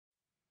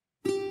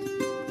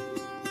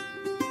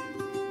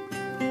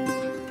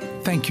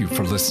Thank you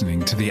for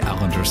listening to the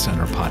Allender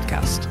Center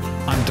podcast.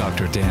 I'm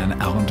Dr.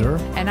 Dan Allender.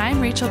 And I'm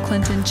Rachael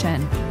Clinton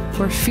Chen.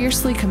 We're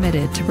fiercely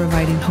committed to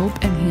providing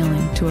hope and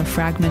healing to a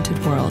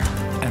fragmented world.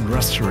 And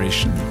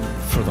restoration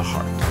for the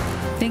heart.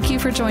 Thank you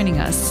for joining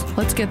us.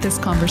 Let's get this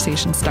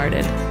conversation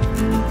started.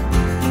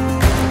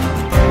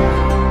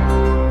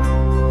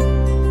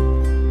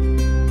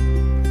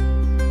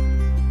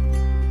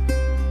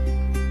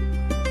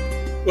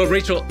 Well,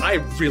 Rachael,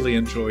 I really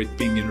enjoyed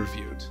being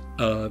interviewed.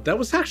 That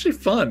was actually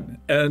fun.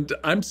 And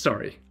I'm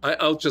sorry.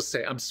 I'll just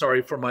say I'm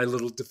sorry for my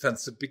little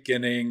defensive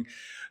beginning,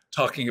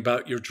 talking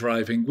about your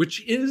driving,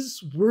 which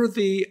is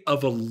worthy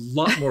of a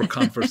lot more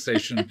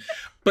conversation,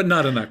 but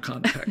not in that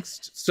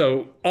context.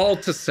 So all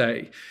to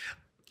say,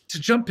 to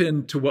jump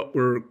into what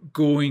we're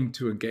going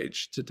to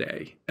engage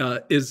today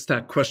is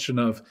that question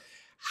of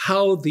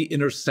how the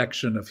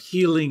intersection of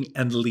healing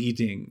and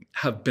leading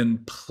have been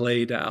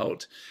played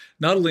out,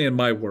 not only in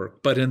my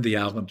work, but in the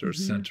Allender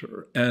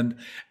Center. And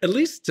at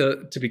least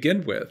to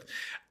begin with,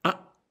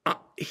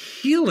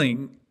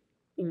 healing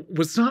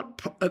was not,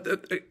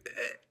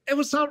 it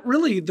was not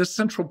really the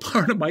central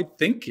part of my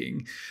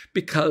thinking,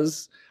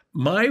 because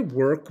my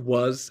work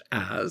was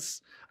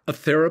as a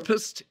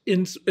therapist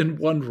in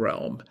one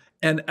realm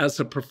and as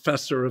a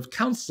professor of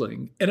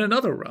counseling in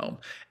another realm.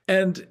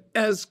 And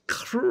as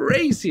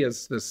crazy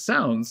as this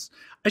sounds,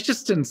 I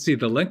just didn't see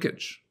the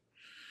linkage.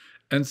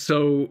 And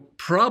so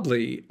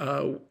probably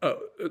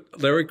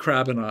Larry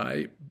Crabb and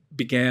I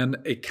began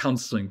a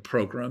counseling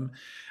program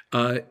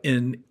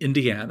in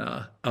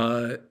Indiana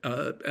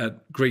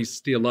at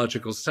Grace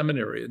Theological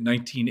Seminary in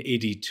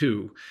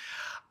 1982.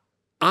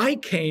 I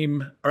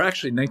came, or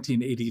actually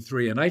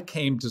 1983, and I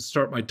came to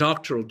start my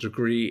doctoral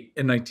degree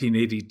in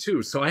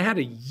 1982. So I had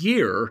a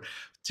year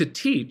to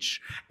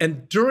teach.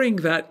 And during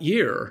that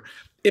year,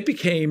 it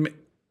became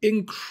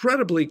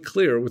incredibly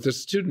clear with the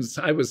students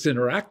I was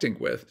interacting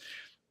with,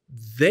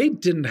 they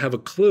didn't have a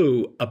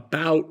clue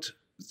about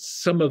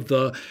some of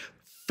the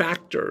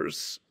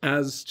factors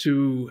as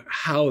to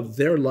how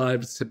their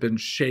lives had been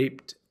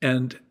shaped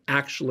and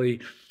actually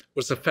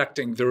was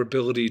affecting their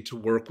ability to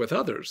work with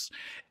others.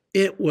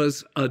 It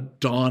was a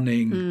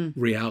dawning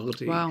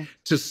reality. Wow.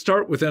 To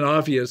start with an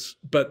obvious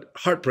but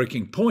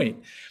heartbreaking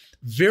point,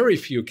 very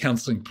few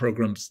counseling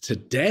programs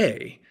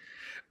today,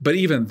 but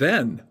even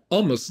then,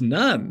 almost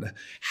none,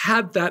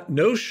 had that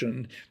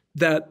notion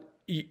that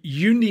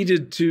you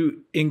needed to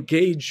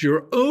engage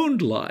your own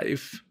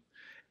life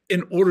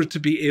in order to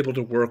be able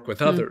to work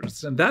with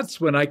others. And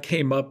that's when I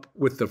came up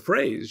with the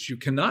phrase, you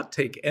cannot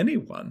take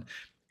anyone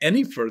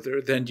any further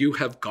than you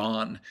have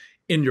gone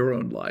in your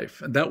own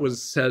life. And that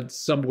was said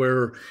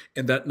somewhere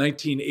in that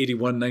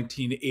 1981,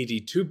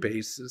 1982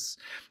 basis.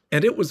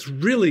 And it was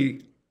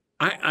really,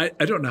 I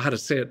don't know how to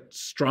say it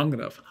strong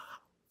enough,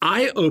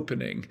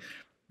 eye-opening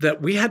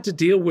that we had to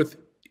deal with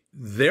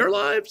their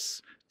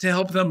lives to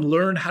help them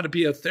learn how to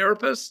be a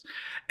therapist.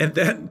 And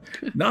then,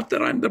 not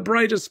that I'm the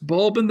brightest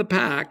bulb in the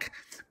pack,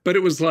 but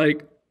it was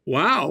like,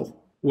 wow,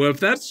 well, if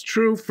that's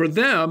true for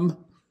them,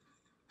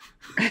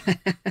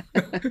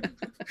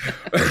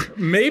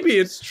 maybe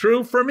it's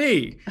true for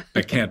me.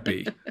 It can't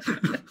be.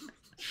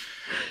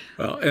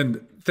 Well,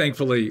 and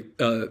thankfully,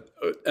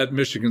 at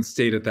Michigan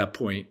State at that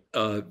point,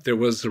 there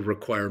was a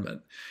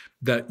requirement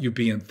that you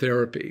be in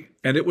therapy.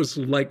 And it was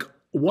like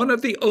one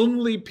of the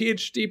only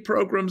PhD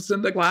programs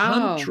in the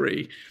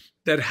country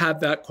that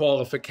had that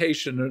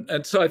qualification.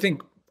 And so I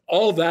think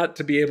all that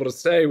to be able to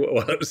say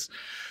was,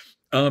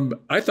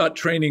 I thought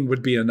training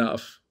would be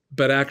enough.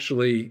 But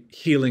actually,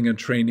 healing and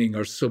training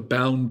are so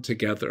bound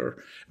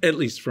together, at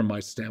least from my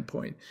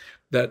standpoint,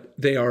 that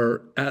they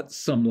are at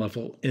some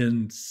level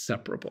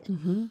inseparable.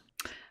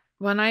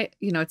 When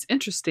it's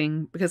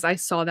interesting because I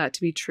saw that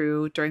to be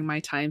true during my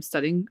time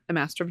studying a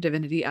Master of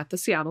Divinity at the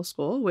Seattle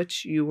School,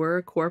 which you were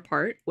a core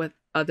part with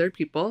other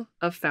people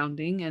of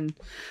founding and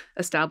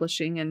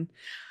establishing. And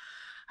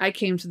I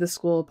came to the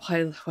school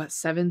probably,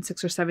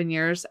 6 or 7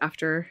 years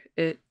after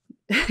it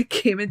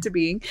came into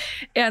being.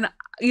 And,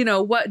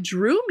 what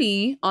drew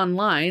me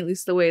online, at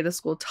least the way the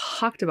school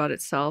talked about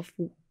itself,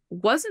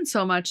 wasn't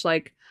so much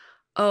like,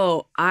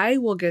 oh, I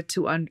will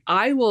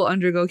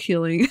undergo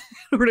healing in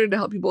order to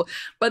help people.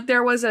 But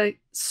there was a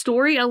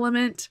story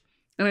element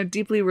and a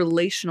deeply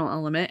relational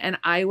element. And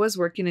I was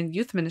working in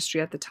youth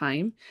ministry at the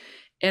time.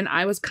 And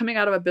I was coming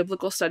out of a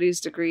biblical studies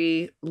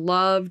degree,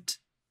 loved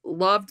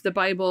the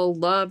Bible,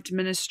 loved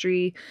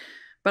ministry.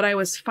 But I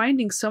was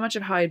finding so much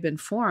of how I'd been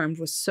formed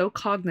was so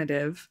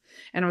cognitive,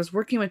 and I was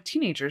working with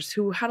teenagers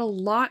who had a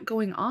lot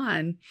going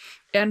on.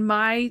 And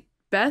my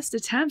best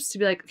attempts to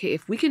be like, okay,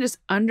 if we can just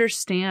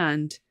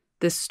understand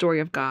this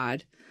story of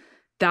God,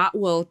 that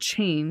will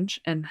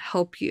change and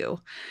help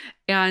you.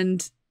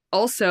 And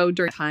also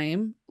during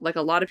time, like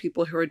a lot of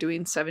people who are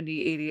doing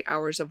 70, 80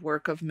 hours of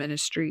work of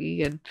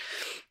ministry. And,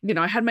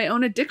 I had my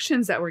own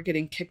addictions that were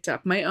getting kicked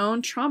up, my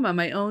own trauma,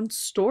 my own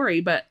story,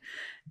 but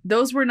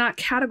those were not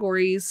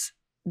categories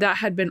that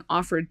had been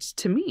offered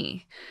to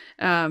me.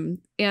 And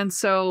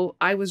so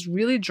I was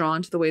really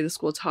drawn to the way the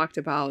school talked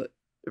about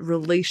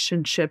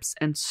relationships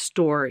and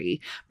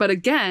story. But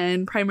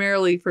again,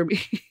 primarily for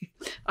me,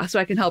 so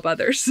I can help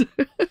others.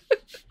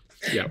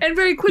 Yeah. And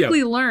very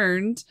quickly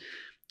learned,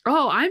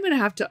 I'm going to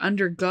have to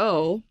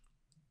undergo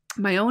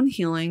my own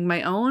healing,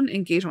 my own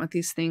engagement with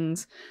these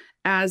things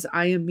as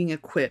I am being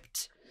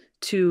equipped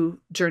to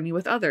journey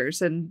with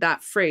others. And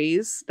that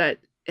phrase that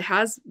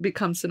has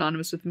become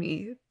synonymous with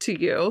me to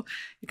you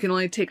can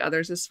only take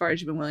others as far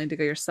as you've been willing to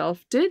go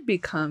yourself, did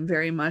become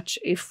very much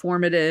a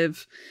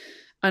formative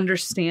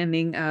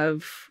understanding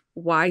of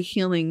why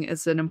healing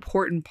is an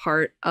important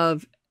part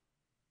of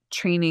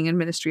training and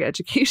ministry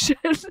education,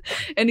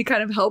 any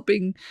kind of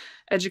helping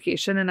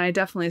education. And I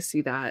definitely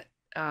see that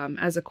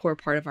as a core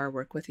part of our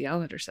work with the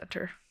Allender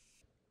Center.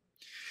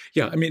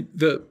 Yeah, I mean,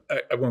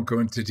 I won't go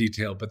into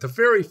detail, but the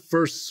very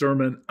first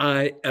sermon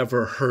I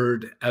ever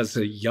heard as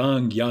a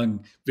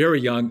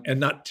very young, and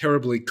not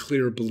terribly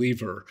clear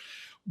believer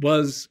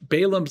was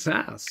Balaam's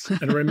ass.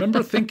 And I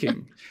remember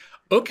thinking,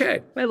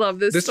 okay, I love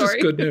this This story.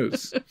 is good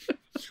news.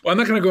 Well, I'm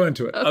not going to go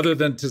into it other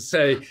than to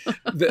say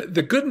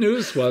the good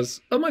news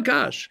was, oh my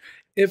gosh,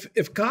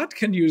 if God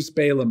can use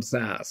Balaam's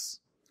ass,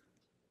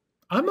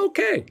 I'm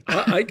okay.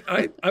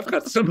 I've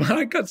got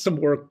some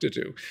work to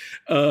do.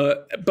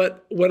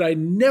 But what I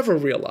never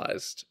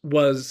realized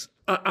was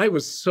I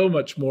was so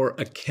much more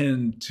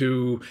akin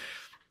to,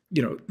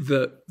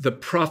 the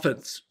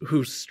prophets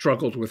who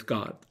struggled with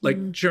God.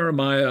 Like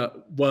Jeremiah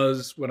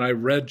was, when I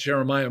read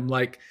Jeremiah, I'm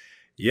like,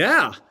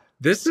 yeah,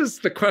 this is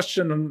the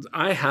question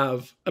I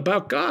have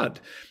about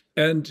God.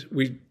 And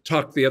we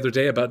talked the other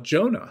day about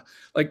Jonah.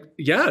 Like,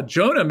 yeah,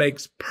 Jonah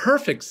makes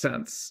perfect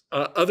sense,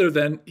 other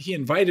than he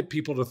invited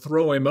people to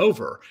throw him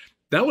over.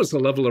 That was a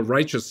level of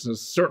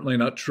righteousness certainly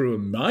not true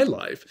in my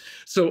life.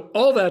 So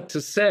all that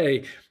to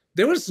say,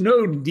 there was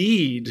no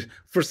need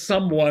for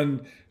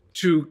someone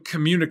to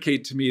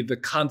communicate to me the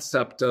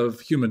concept of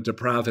human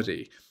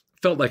depravity.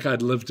 Felt like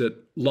I'd lived it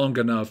long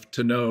enough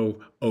to know,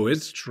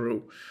 it's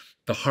true.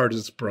 The heart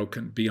is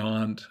broken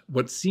beyond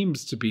what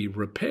seems to be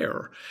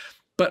repair.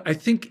 But I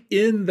think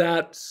in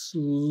that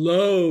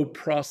slow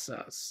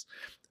process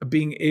of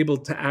being able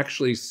to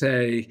actually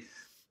say,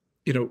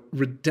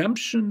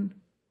 redemption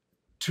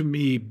to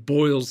me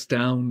boils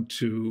down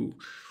to,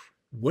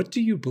 what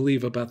do you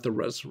believe about the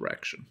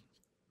resurrection?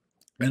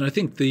 And I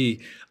think the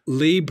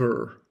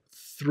labor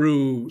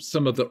through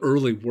some of the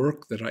early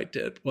work that I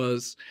did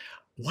was,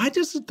 why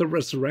doesn't the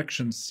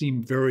resurrection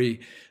seem very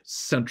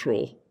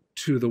central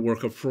to the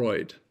work of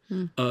Freud?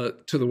 To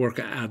the work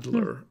of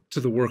Adler, to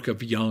the work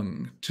of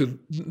Jung, to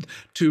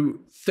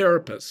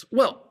therapists?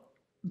 Well,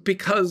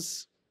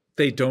 because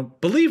they don't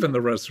believe in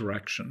the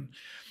resurrection.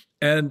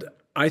 And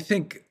I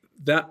think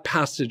that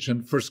passage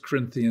in 1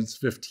 Corinthians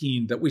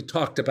 15 that we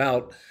talked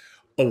about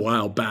a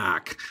while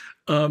back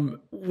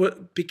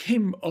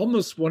became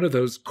almost one of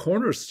those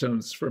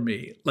cornerstones for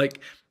me. Like,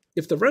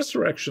 if the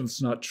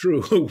resurrection's not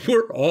true,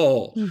 we're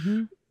all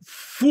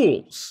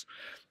fools.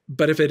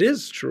 But if it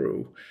is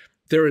true,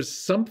 there is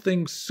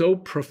something so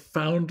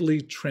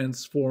profoundly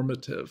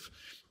transformative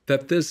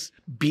that this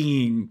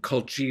being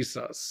called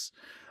Jesus,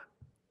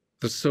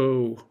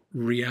 the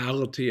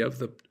reality of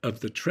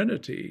the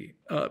Trinity,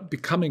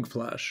 becoming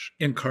flesh,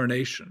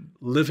 incarnation,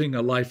 living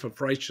a life of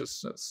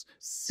righteousness,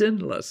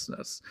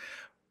 sinlessness,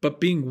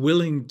 but being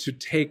willing to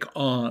take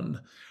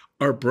on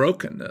our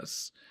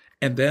brokenness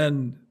and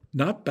then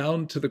not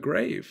bound to the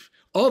grave.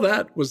 All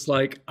that was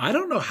like, I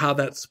don't know how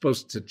that's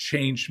supposed to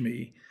change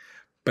me,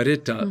 but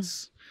it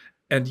does.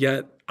 And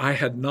yet I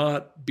had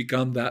not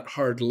begun that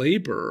hard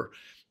labor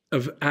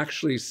of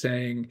actually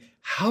saying,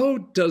 how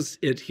does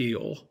it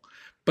heal?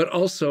 But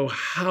also,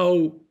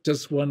 how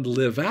does one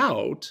live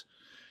out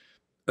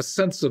a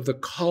sense of the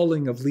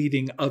calling of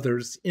leading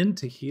others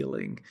into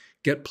healing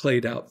get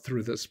played out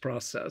through this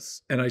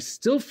process? And I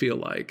still feel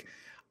like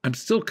I'm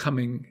still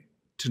coming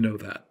to know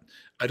that.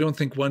 I don't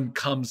think one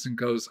comes and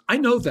goes, I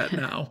know that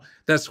now.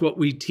 That's what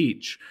we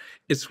teach.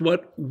 It's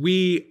what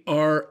we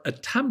are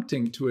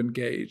attempting to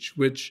engage,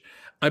 which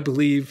I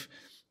believe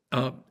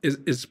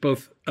is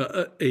both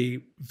a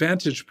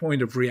vantage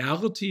point of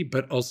reality,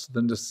 but also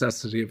the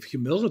necessity of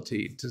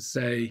humility to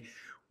say,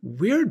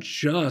 we're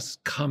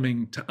just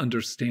coming to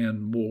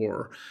understand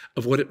more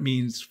of what it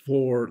means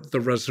for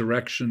the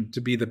resurrection to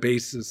be the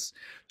basis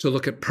to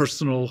look at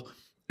personal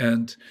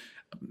and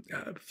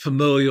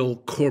familial,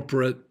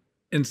 corporate,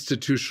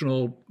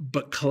 institutional,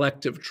 but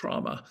collective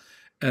trauma.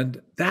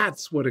 And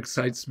that's what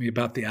excites me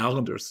about the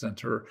Allender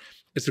Center.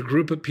 It's a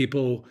group of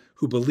people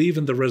who believe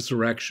in the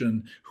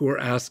resurrection, who are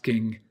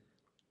asking,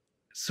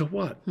 so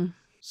what?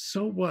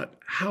 So what?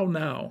 How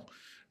now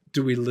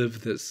do we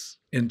live this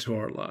into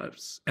our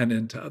lives and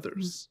into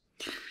others?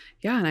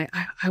 Yeah, and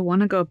I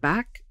want to go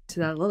back to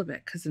that a little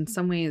bit, because in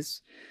some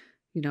ways,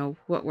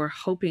 what we're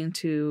hoping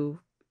to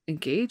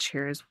engage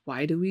here is,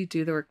 why do we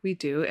do the work we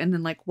do? And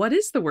then, what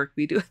is the work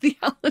we do at the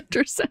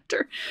Allender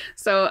Center?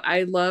 So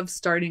I love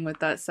starting with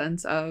that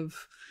sense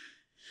of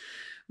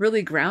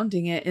really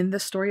grounding it in the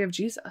story of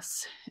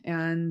Jesus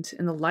and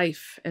in the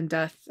life and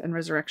death and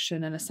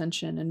resurrection and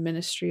ascension and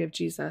ministry of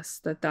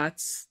Jesus,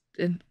 that's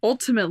and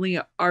ultimately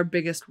our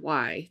biggest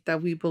why,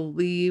 that we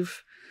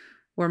believe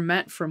we're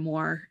meant for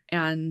more.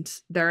 And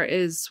there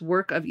is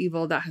work of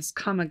evil that has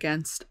come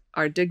against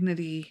our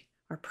dignity,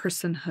 our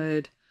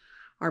personhood,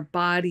 our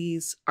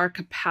bodies, our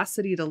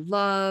capacity to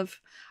love,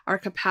 our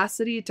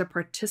capacity to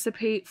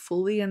participate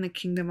fully in the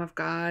kingdom of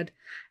God.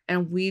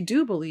 And we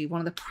do believe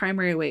one of the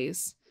primary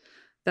ways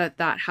that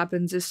that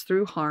happens is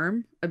through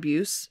harm,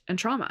 abuse, and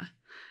trauma.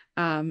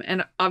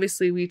 And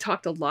obviously we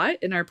talked a lot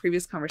in our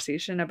previous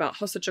conversation about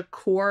how such a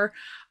core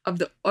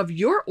of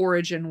your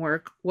origin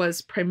work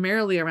was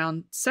primarily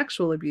around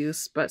sexual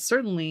abuse, but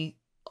certainly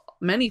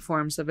many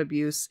forms of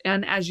abuse.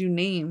 And as you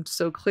named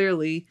so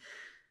clearly,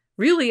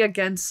 really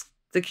against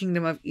the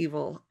kingdom of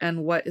evil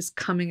and what is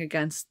coming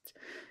against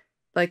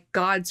like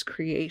God's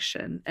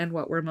creation and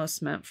what we're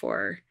most meant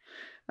for.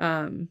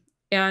 And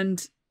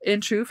in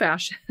true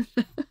fashion,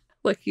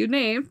 like you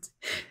named,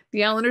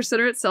 the Allender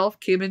Center itself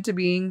came into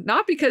being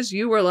not because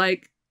you were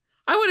like,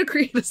 I want to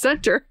create a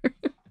center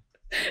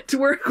to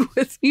work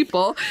with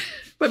people,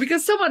 but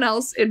because someone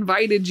else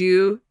invited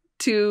you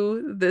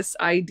to this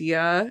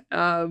idea,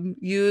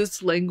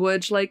 used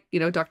language like,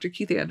 Dr.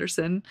 Keith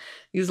Anderson,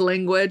 used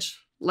language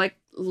like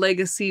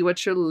legacy.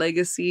 What's your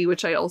legacy?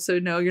 Which I also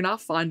know you're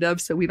not fond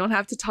of, so we don't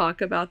have to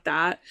talk about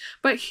that.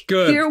 But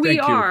here we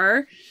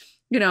are,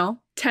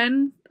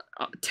 10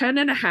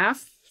 and a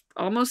half,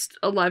 almost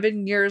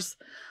 11 years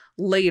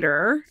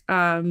later.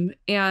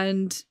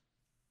 And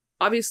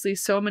obviously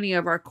so many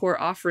of our core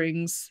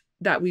offerings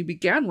that we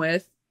began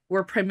with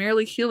were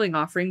primarily healing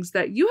offerings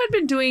that you had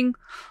been doing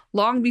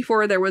long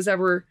before there was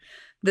ever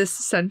this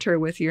center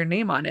with your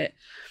name on it.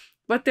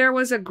 But there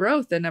was a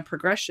growth and a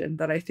progression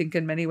that I think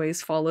in many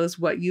ways follows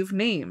what you've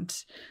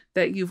named,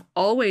 that you've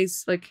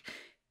always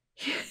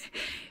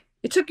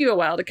it took you a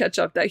while to catch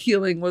up that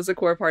healing was a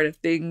core part of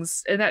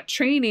things. And that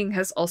training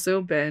has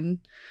also been,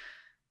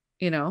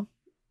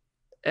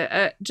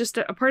 just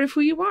a part of who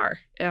you are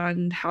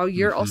and how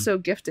you're also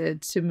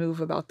gifted to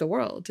move about the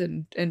world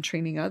and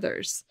training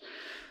others.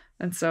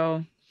 And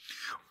so.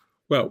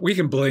 Well, we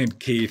can blame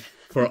Keith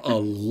for a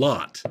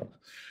lot.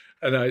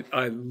 And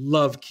I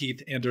love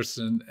Keith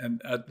Anderson.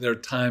 And there are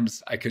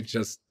times I could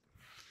just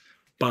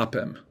bop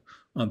him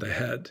on the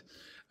head.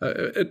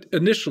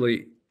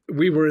 Initially,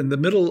 we were in the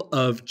middle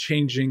of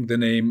changing the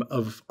name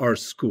of our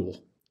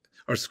school.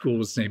 Our school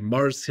was named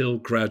Mars Hill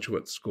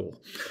Graduate School.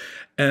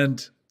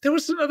 And there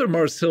was another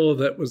Mars Hill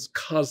that was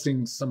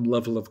causing some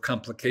level of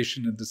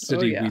complication in the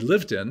city we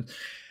lived in.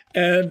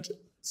 And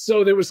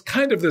so there was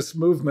kind of this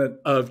movement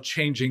of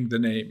changing the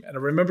name. And I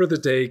remember the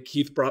day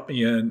Keith brought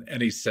me in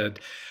and he said,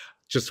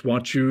 just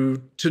want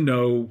you to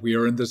know we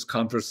are in this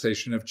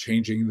conversation of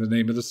changing the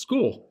name of the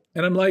school.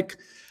 And I'm like,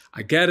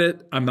 I get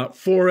it. I'm not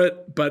for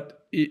it,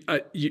 but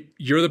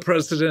you're the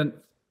president.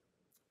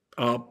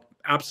 I'll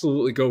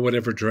absolutely go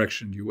whatever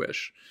direction you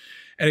wish.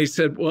 And he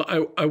said, well,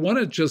 I want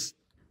to just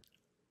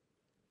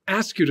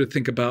ask you to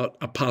think about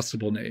a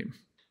possible name.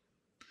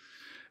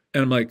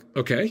 And I'm like,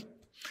 okay.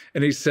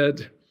 And he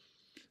said,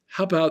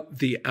 how about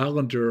the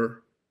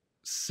Allender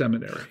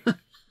Seminary?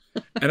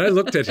 And I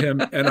looked at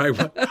him and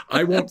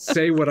I won't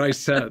say what I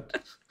said.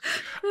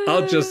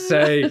 I'll just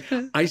say,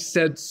 I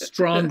said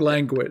strong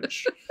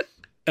language.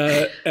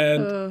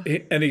 And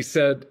he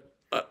said,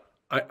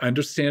 I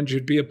understand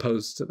you'd be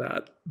opposed to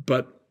that,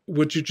 but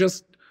would you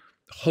just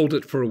hold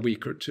it for a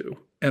week or two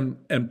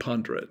and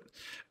ponder it?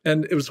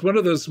 And it was one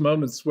of those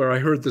moments where I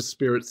heard the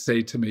Spirit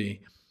say to me,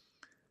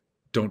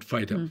 don't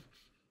fight him.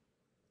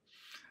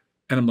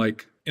 And I'm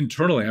like,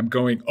 internally, I'm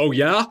going, oh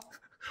yeah?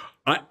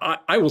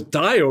 I will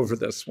die over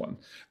this one.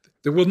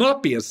 There will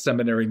not be a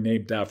seminary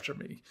named after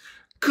me.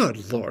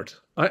 Good Lord.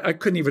 I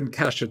couldn't even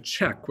cash a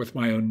check with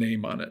my own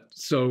name on it.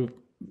 So,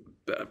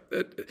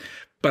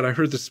 but I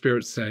heard the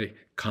Spirit say,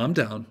 calm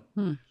down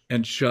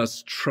and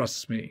just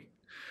trust me.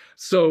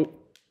 So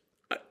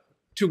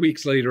 2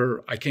 weeks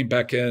later, I came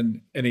back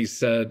in and he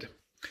said,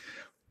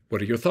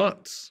 what are your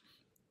thoughts?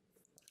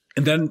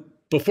 And then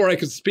before I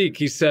could speak,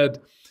 he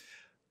said,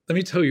 let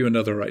me tell you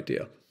another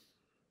idea.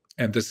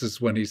 And this is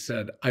when he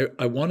said,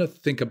 I want to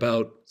think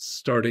about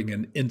starting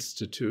an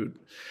institute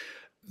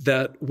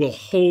that will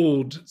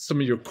hold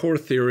some of your core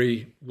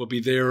theory, will be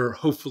there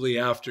hopefully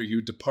after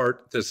you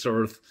depart this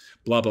earth,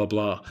 blah, blah,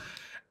 blah.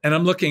 And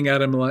I'm looking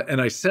at him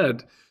and I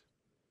said,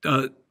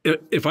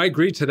 if I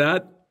agree to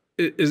that,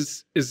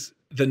 is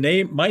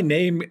my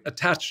name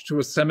attached to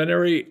a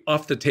seminary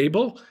off the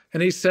table?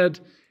 And he said,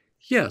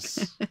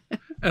 yes.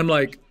 I'm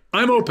like,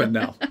 I'm open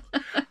now.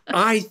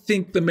 I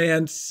think the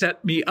man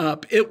set me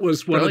up. It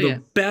was one of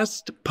the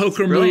best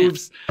poker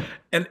moves.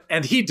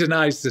 And he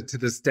denies it to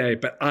this day.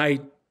 But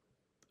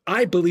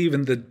I believe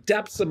in the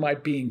depths of my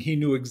being, he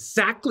knew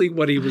exactly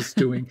what he was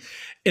doing,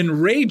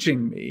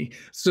 enraging me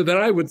so that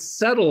I would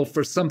settle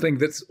for something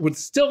that would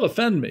still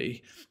offend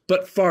me,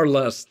 but far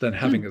less than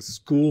having a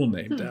school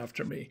named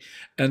after me.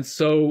 And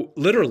so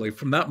literally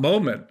from that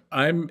moment,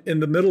 I'm in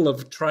the middle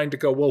of trying to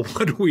go, well,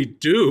 what do we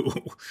do?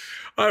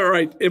 All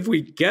right, if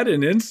we get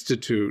an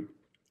institute,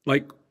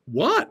 like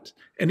what?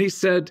 And he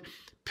said,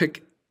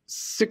 pick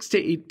 6 to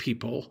 8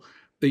 people,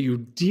 that you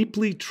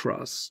deeply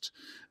trust,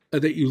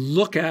 that you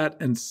look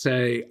at and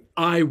say,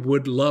 I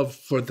would love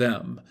for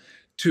them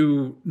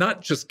to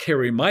not just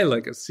carry my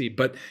legacy,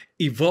 but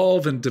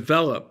evolve and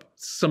develop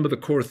some of the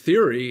core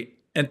theory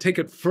and take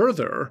it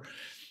further.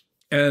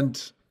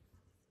 And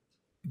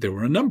there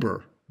were a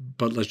number,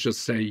 but let's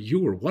just say you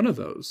were one of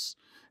those.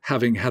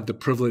 Having had the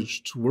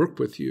privilege to work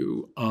with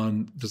you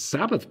on the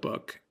Sabbath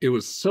book, it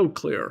was so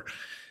clear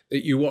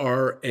that you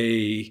are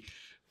a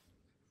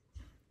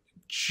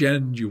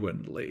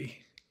genuinely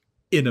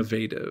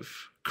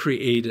innovative,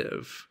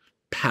 creative,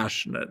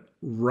 passionate,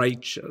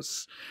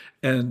 righteous,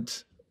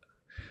 and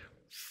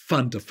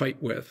fun to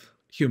fight with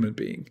human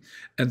being.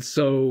 And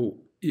so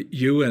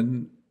you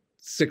and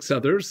 6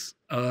 others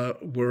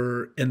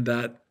were in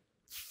that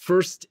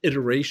first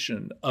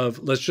iteration of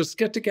let's just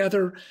get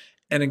together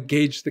and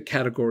engage the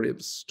category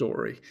of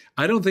story.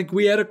 I don't think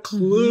we had a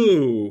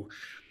clue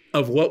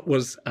of what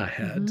was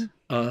ahead.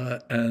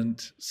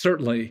 And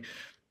certainly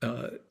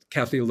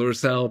Kathy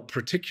Lurzell,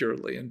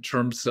 particularly in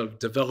terms of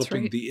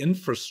developing the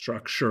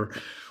infrastructure,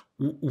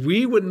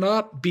 we would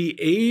not be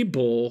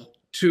able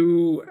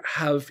to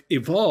have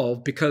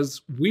evolved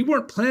because we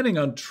weren't planning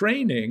on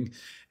training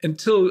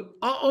until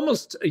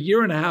almost a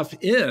year and a half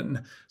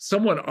in.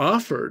 Someone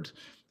offered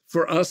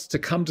for us to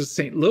come to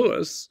St.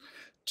 Louis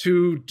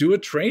to do a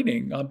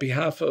training on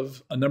behalf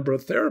of a number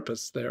of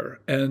therapists there.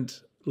 And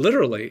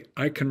literally,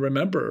 I can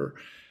remember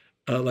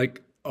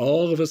like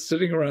all of us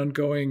sitting around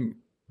going,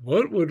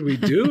 what would we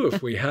do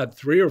if we had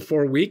 3 or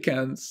 4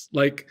 weekends?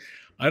 Like,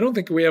 I don't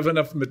think we have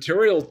enough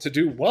material to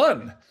do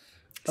one.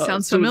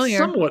 Sounds familiar.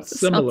 Somewhat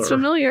similar. Sounds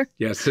familiar.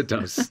 Yes, it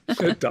does.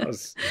 It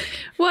does.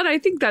 Well, I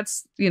think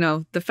that's,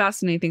 the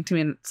fascinating thing to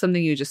me, and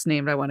something you just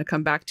named, I want to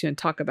come back to and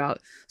talk about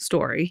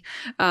story.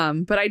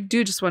 But I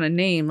do just want to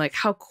name like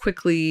how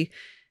quickly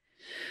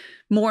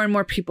more and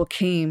more people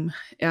came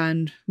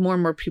and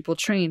more people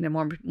trained and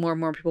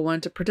more people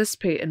wanted to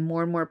participate and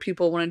more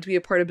people wanted to be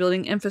a part of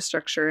building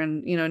infrastructure.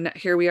 And,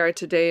 here we are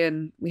today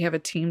and we have a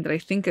team that I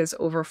think is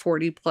over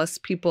 40 plus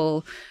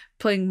people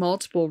playing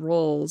multiple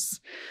roles.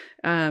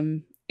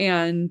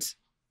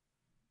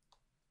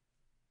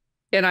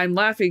 And I'm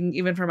laughing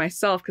even for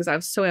myself because I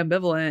was so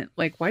ambivalent.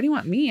 Like, why do you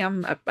want me?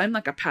 I'm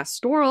like a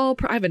pastoral.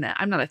 How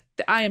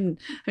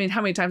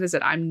many times I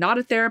said, I'm not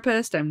a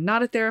therapist. I'm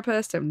not a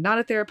therapist. I'm not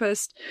a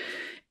therapist.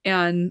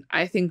 And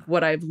I think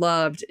what I've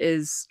loved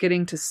is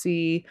getting to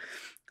see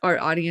our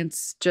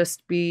audience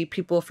just be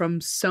people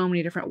from so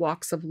many different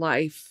walks of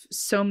life,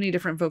 so many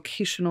different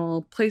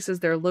vocational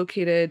places they're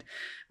located,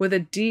 with a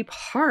deep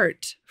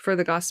heart for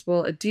the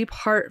gospel, a deep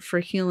heart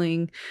for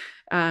healing,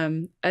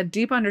 a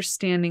deep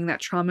understanding that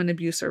trauma and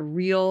abuse are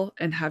real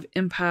and have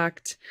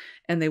impact,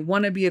 and they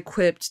want to be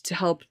equipped to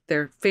help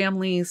their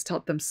families, to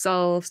help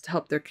themselves, to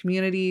help their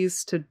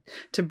communities,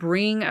 to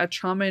bring a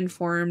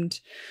trauma-informed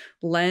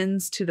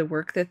lens to the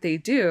work that they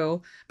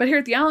do. But here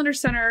at the Allender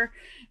Center,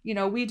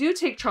 we do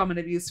take trauma and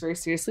abuse very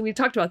seriously. We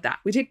talked about that.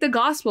 We take the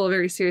gospel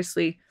very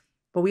seriously,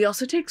 but we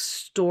also take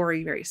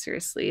story very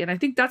seriously. And I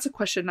think that's a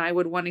question I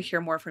would want to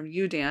hear more from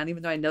you, Dan,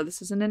 even though I know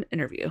this isn't an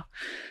interview.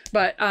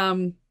 But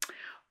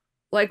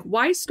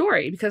why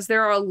story? Because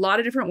there are a lot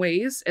of different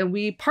ways, and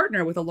we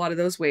partner with a lot of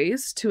those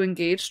ways to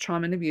engage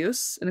trauma and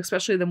abuse. And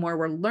especially the more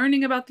we're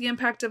learning about the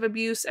impact of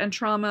abuse and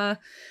trauma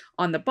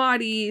on the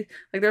body,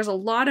 there's a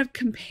lot of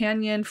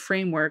companion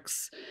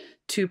frameworks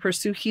to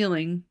pursue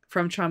healing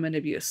from trauma and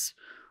abuse.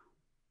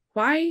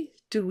 Why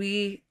do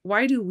we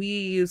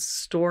use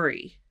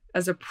story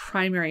as a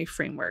primary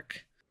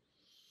framework?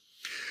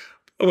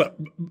 Well,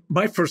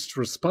 my first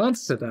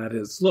response to that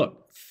is,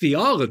 look,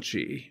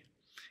 theology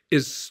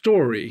is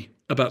story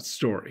about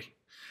story.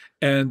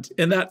 And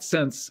in that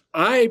sense,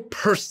 I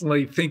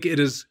personally think it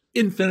is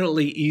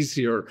infinitely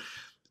easier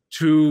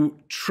to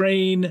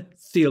train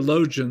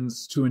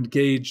theologians to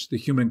engage the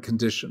human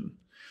condition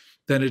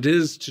than it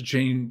is to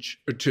train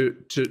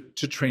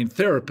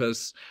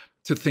therapists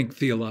to think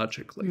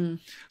theologically.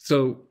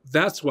 So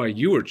that's why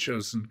you were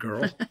chosen,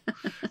 girl,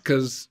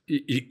 because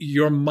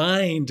your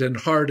mind and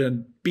heart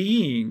and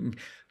being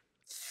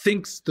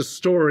thinks the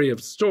story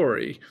of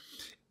story.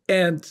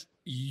 And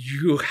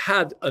you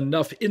had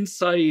enough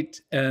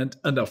insight and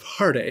enough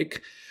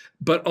heartache,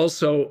 but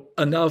also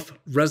enough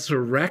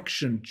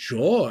resurrection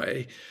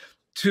joy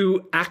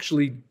to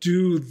actually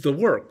do the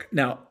work.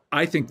 Now,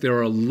 I think there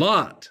are a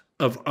lot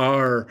of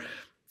our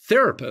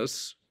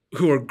therapists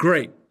who are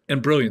great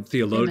and brilliant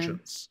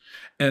theologians.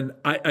 Amen.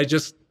 And I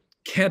just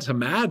can't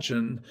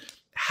imagine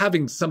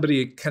having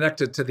somebody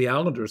connected to the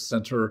Allender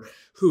Center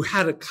who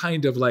had a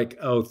kind of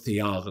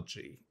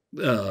theology.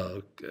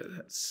 Oh,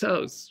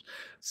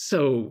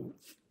 so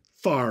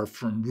far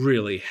from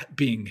really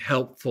being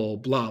helpful,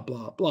 blah,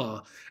 blah,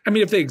 blah. I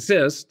mean, if they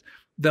exist,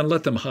 then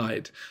let them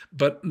hide.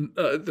 But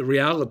the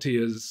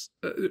reality is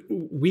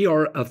we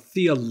are a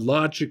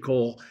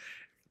theological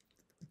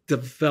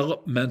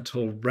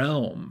developmental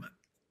realm.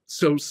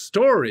 So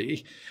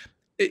story,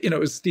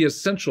 is the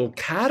essential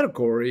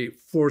category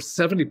for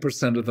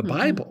 70% of the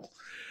Bible.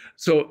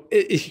 So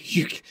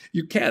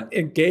you can't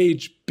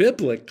engage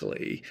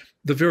biblically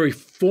the very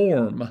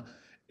form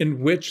in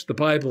which the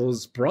Bible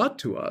is brought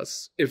to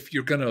us if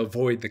you're going to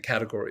avoid the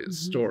category of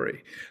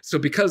story. So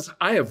because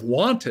I have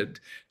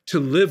wanted to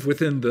live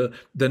within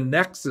the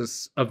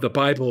nexus of the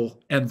Bible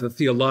and the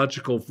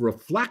theological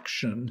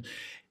reflection,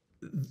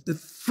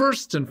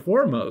 first and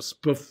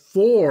foremost,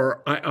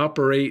 before I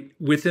operate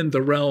within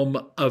the realm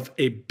of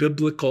a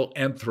biblical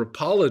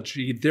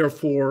anthropology,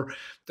 therefore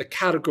the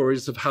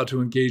categories of how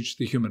to engage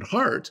the human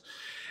heart,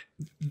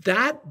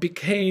 that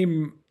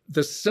became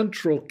the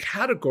central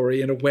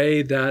category in a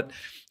way that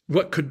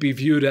what could be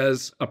viewed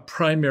as a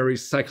primary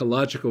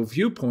psychological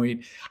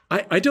viewpoint.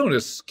 I don't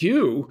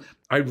eschew.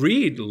 I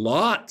read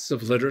lots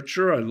of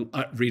literature.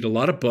 I read a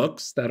lot of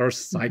books that are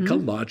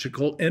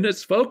psychological in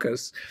its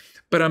focus,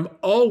 but I'm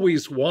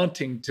always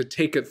wanting to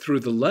take it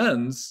through the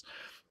lens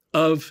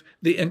of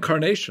the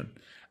incarnation,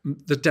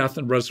 the death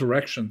and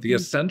resurrection, the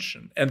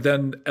ascension, and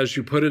then, as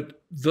you put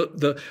it,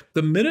 the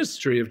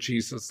ministry of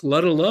Jesus,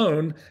 let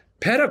alone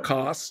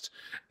Pentecost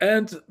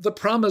and the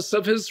promise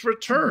of his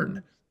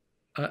return.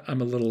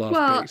 I'm a little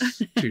off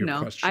base to your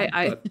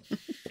question.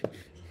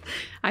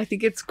 I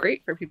think it's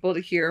great for people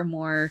to hear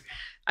more.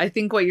 I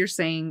think what you're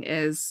saying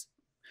is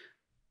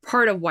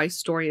part of why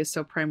story is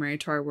so primary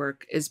to our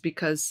work is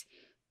because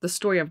the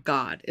story of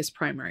God is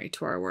primary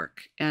to our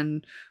work,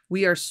 and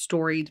we are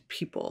storied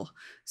people.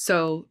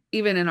 So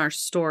even in our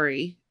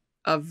story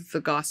of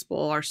the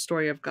gospel, our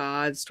story of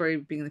God, story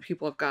of being the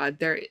people of God,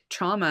 their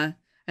trauma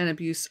and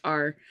abuse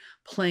are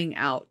playing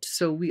out.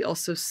 So we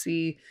also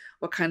see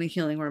what kind of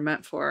healing we're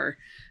meant for.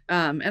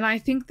 And I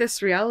think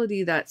this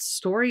reality that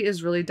story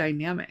is really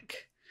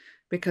dynamic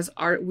because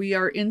we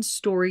are in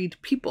storied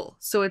people.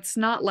 So it's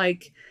not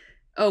like,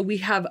 oh, we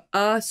have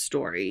a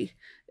story.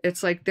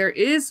 It's like there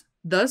is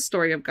the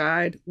story of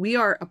God. We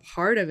are a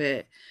part of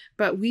it,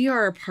 but we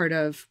are a part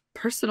of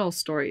personal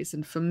stories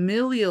and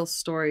familial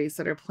stories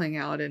that are playing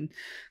out and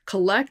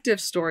collective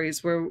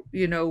stories where,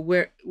 you know,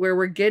 where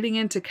we're getting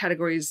into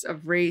categories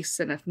of race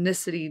and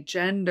ethnicity,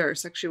 gender,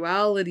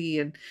 sexuality,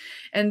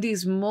 and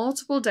these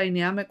multiple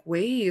dynamic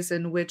ways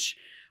in which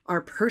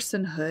our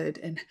personhood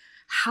and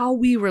how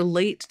we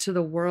relate to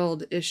the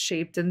world is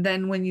shaped. And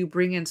then when you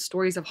bring in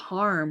stories of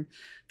harm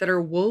that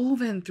are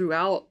woven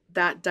throughout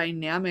that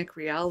dynamic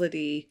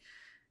reality,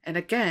 and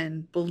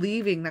again,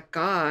 believing that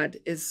God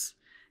is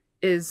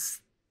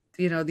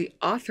you know, the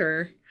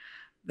author,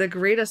 the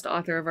greatest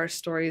author of our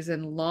stories,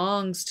 and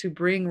longs to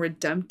bring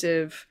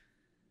redemptive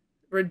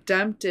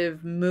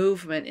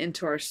movement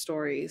into our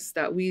stories,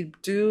 that we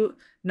do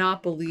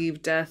not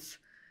believe death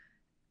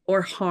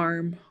or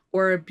harm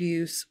or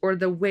abuse or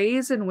the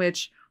ways in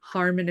which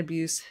harm and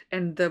abuse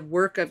and the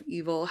work of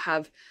evil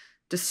have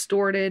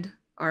distorted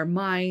our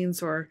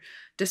minds or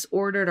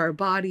disordered our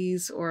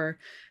bodies or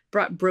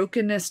brought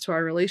brokenness to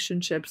our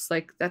relationships,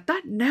 like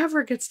that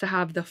never gets to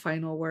have the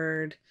final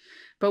word.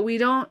 But we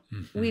don't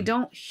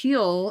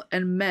heal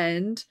and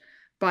mend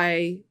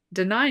by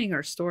denying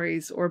our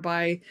stories or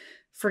by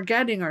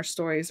forgetting our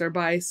stories or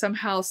by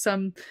somehow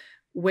some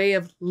way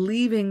of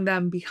leaving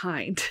them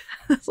behind.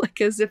 It's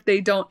like as if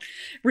they don't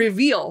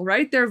reveal,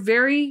 right? They're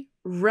very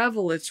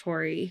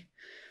revelatory.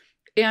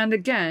 And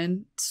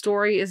again,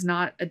 story is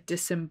not a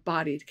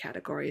disembodied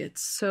category.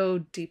 It's so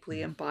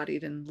deeply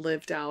embodied and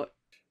lived out.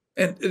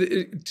 And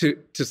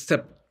to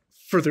step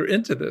further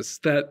into this,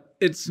 that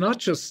it's not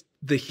just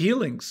the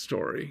healing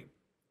story,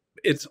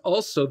 it's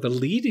also the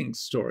leading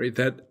story,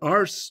 that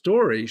our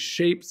story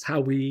shapes how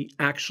we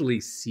actually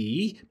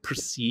see,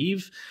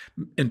 perceive,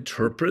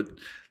 interpret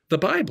the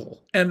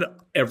Bible and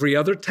every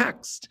other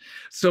text.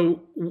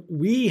 So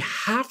we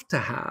have to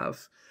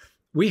have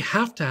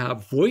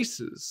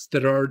voices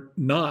that are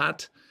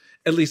not,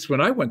 at least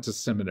when I went to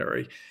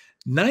seminary,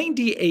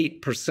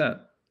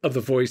 98% of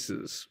the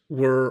voices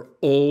were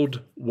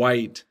old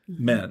white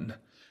men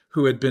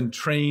who had been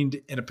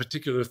trained in a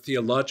particular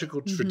theological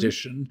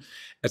tradition,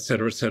 et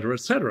cetera, et cetera, et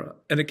cetera.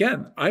 And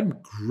again, I'm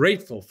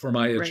grateful for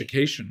my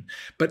education.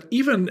 But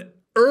even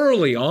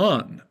early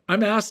on,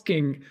 I'm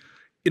asking,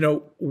 you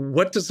know,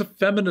 what does a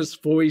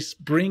feminist voice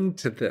bring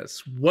to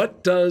this?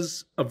 What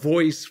does a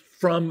voice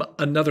from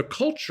another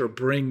culture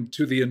bring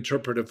to the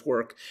interpretive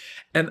work?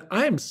 And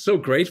I am so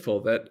grateful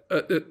that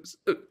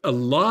a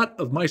lot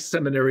of my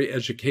seminary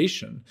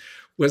education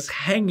was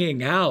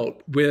hanging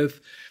out with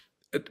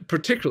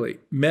particularly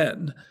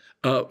men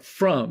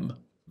from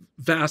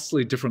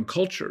vastly different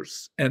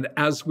cultures. And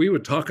as we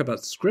would talk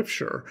about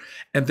scripture,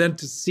 and then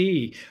to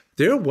see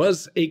there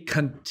was a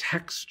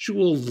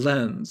contextual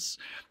lens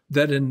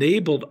that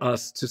enabled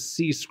us to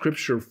see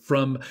scripture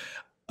from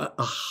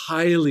a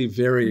highly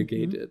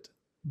variegated,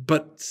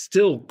 but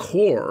still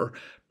core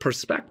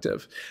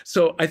perspective.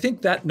 So I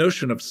think that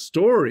notion of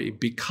story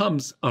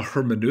becomes a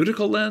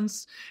hermeneutical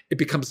lens. It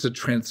becomes a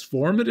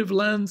transformative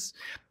lens.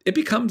 It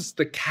becomes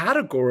the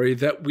category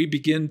that we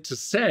begin to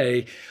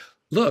say,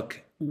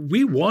 look,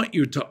 we want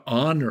you to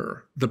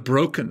honor the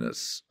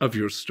brokenness of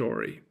your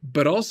story,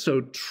 but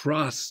also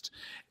trust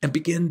and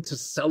begin to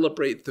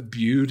celebrate the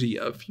beauty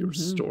of your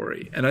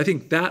story. And I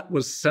think that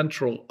was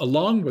central,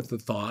 along with the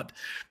thought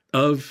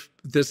of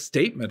this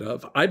statement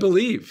of, I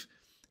believe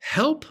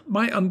help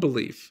my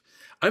unbelief.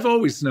 I've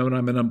always known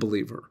I'm an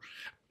unbeliever,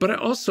 but I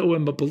also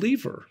am a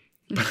believer.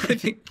 But I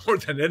think more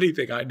than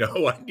anything, I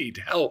know I need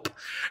help.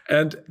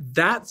 And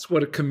that's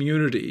what a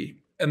community,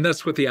 and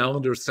that's what the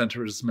Allender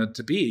Center is meant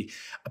to be,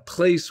 a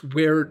place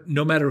where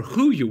no matter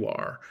who you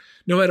are,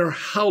 no matter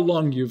how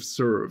long you've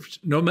served,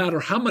 no matter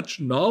how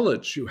much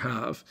knowledge you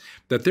have,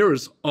 that there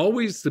is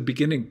always the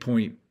beginning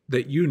point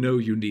that you know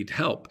you need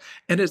help.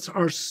 And it's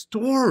our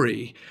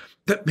story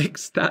that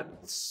makes that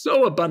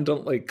so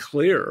abundantly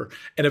clear.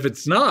 And if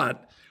it's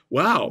not,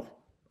 wow,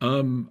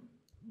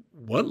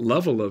 what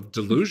level of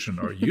delusion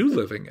are you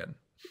living in?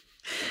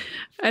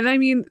 And I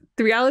mean,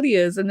 the reality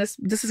is, and this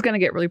is going to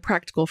get really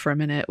practical for a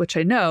minute, which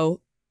I know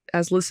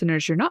as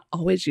listeners, you're not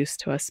always used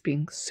to us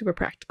being super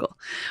practical.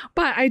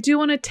 But I do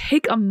want to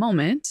take a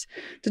moment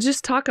to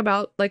just talk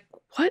about, like,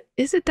 what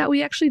is it that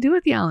we actually do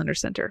at the Allender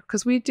Center?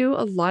 Because we do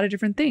a lot of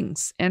different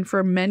things. And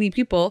for many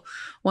people,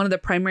 one of the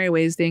primary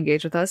ways they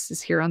engage with us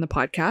is here on the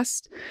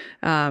podcast.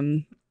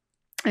 And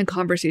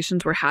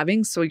conversations we're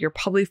having. So you're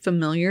probably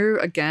familiar,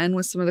 again,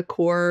 with some of the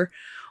core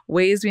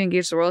ways we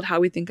engage the world, how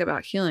we think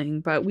about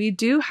healing. But we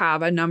do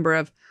have a number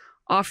of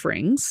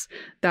offerings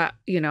that,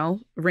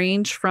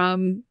 range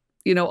from,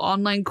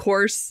 online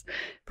course,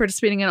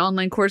 participating in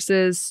online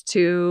courses,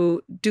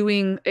 to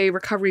doing a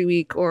recovery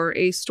week or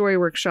a story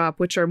workshop,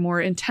 which are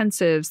more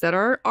intensives that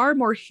are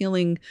more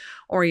healing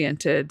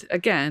oriented.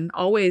 Again,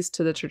 always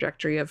to the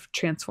trajectory of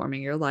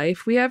transforming your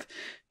life. We have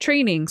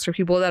trainings for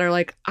people that are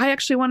like, I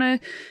actually want to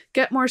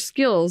get more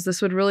skills.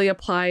 This would really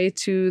apply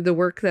to the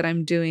work that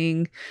I'm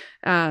doing.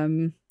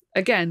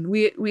 Again,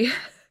 we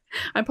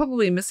I'm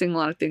probably missing a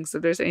lot of things. So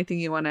if there's anything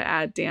you want to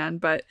add, Dan,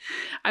 but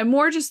I'm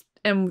more just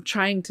am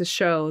trying to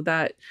show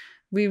that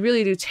we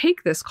really do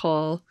take this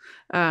call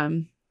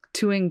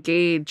to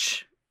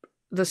engage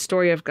the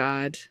story of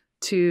God,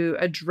 to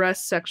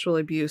address sexual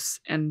abuse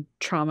and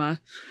trauma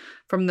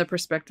from the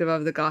perspective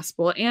of the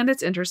gospel and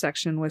its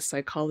intersection with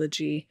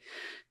psychology,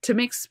 to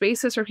make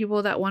spaces for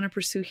people that want to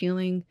pursue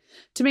healing,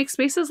 to make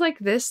spaces like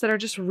this that are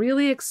just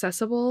really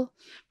accessible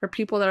for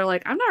people that are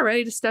like, I'm not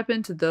ready to step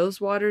into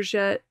those waters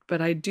yet, but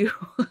I do,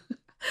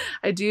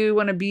 I do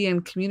want to be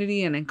in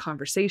community and in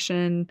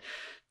conversation,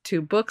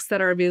 to books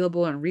that are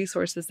available and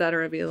resources that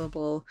are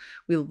available.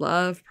 We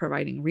love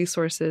providing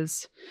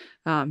resources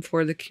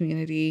for the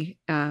community.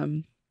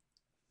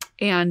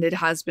 And it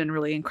has been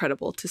really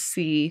incredible to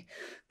see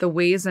the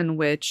ways in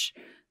which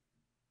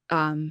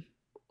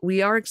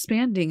we are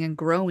expanding and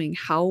growing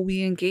how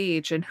we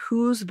engage, and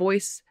whose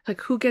voice,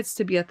 like who gets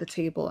to be at the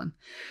table,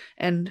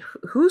 and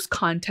whose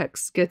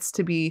context gets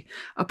to be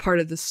a part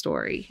of the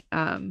story.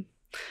 And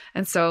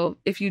so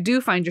if you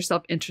do find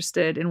yourself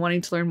interested in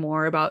wanting to learn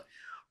more about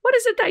what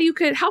is it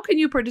that how can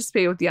you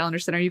participate with the Allender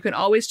Center, you can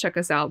always check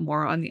us out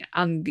more on the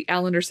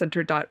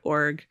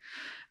allendercenter.org.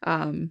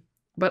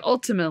 But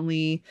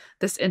ultimately,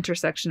 this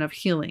intersection of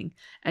healing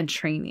and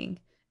training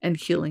and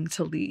healing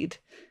to lead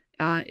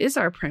is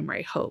our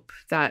primary hope,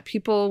 that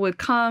people would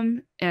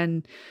come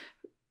and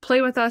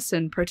play with us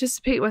and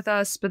participate with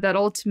us, but that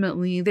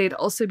ultimately they'd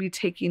also be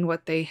taking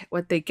what they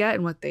get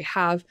and what they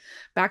have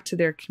back to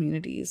their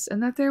communities,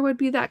 and that there would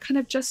be that kind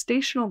of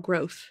gestational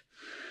growth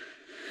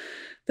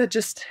that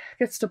just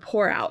gets to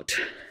pour out.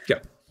 Yeah.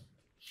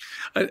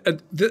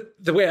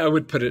 The way I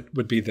would put it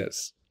would be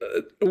this.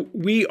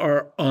 We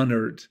are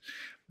honored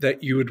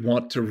that you would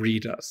want to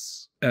read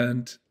us.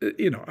 And,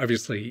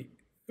 obviously,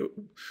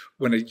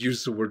 when I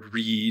use the word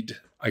read,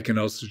 I can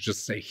also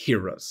just say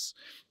hear us.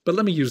 But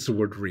let me use the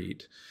word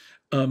read.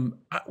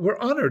 We're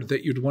honored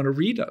that you'd want to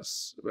read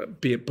us,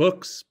 be it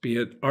books, be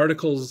it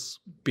articles,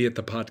 be it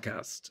the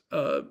podcast.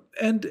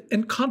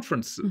 And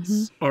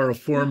conferences are a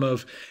form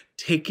of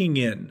taking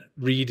in,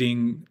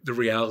 reading the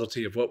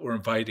reality of what we're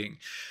inviting.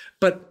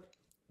 But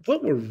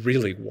what we're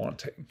really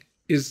wanting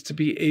is to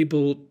be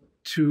able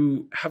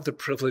to have the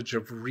privilege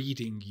of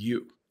reading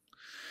you.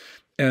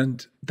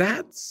 And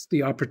that's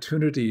the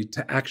opportunity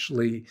to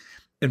actually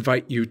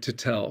invite you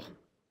to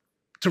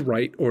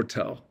write or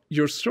tell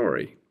your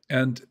story.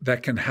 And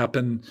that can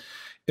happen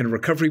in a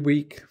recovery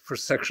week for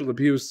sexual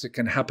abuse. It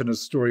can happen in a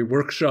story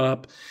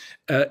workshop.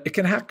 It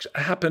can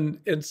happen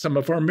in some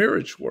of our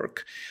marriage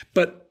work.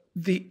 But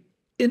the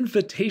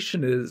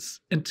invitation is,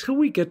 until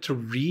we get to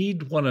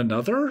read one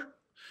another,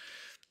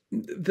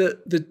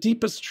 the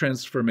deepest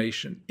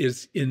transformation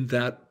is in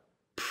that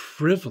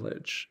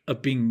privilege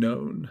of being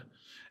known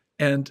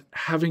and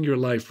having your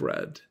life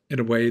read in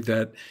a way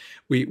that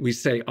we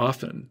say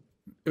often,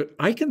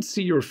 I can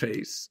see your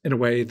face in a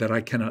way that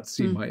I cannot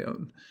see my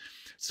own.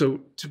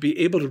 So to be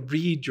able to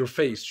read your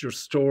face, your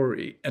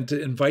story, and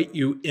to invite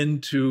you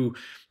into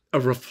a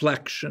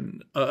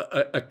reflection,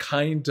 a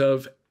kind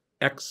of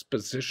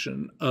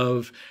exposition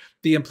of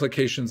the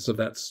implications of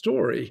that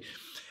story,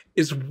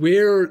 is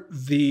where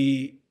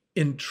the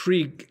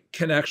intrigue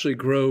can actually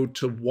grow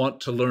to want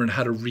to learn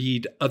how to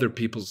read other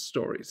people's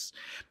stories.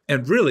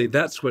 And really,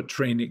 that's what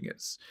training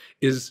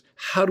is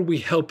how do we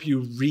help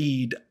you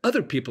read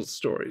other people's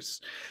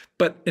stories?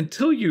 But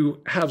until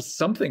you have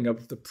something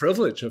of the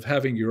privilege of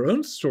having your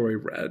own story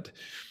read,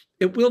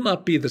 it will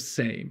not be the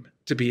same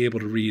to be able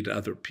to read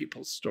other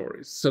people's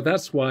stories. So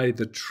that's why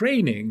the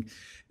training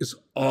is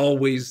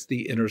always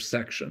the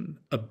intersection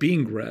of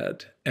being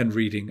read and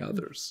reading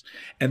others.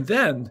 And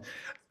then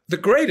the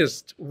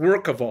greatest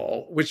work of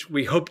all, which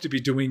we hope to be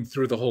doing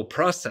through the whole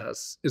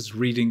process, is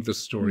reading the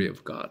story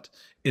of God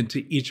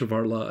into each of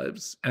our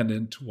lives and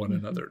into one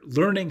another,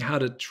 learning how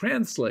to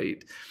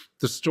translate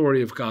the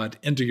story of God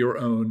into your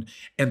own,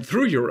 and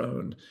through your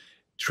own,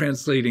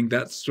 translating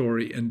that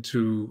story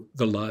into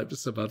the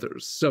lives of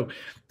others. So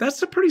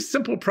that's a pretty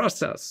simple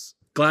process.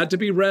 Glad to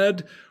be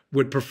read,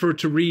 would prefer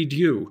to read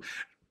you,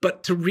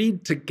 but to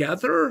read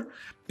together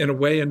in a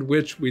way in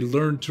which we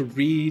learn to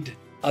read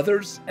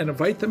others and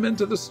invite them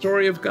into the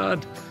story of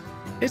God,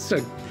 it's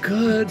a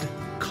good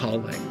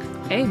calling.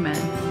 Amen.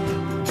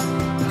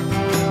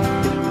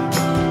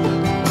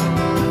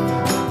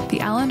 The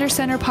Allender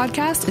Center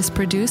podcast is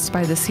produced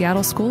by the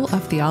Seattle School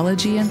of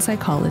Theology and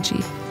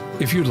Psychology.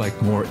 If you'd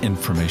like more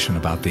information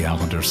about the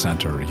Allender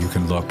Center, you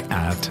can look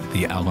at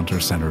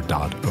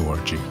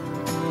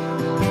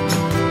theallendercenter.org.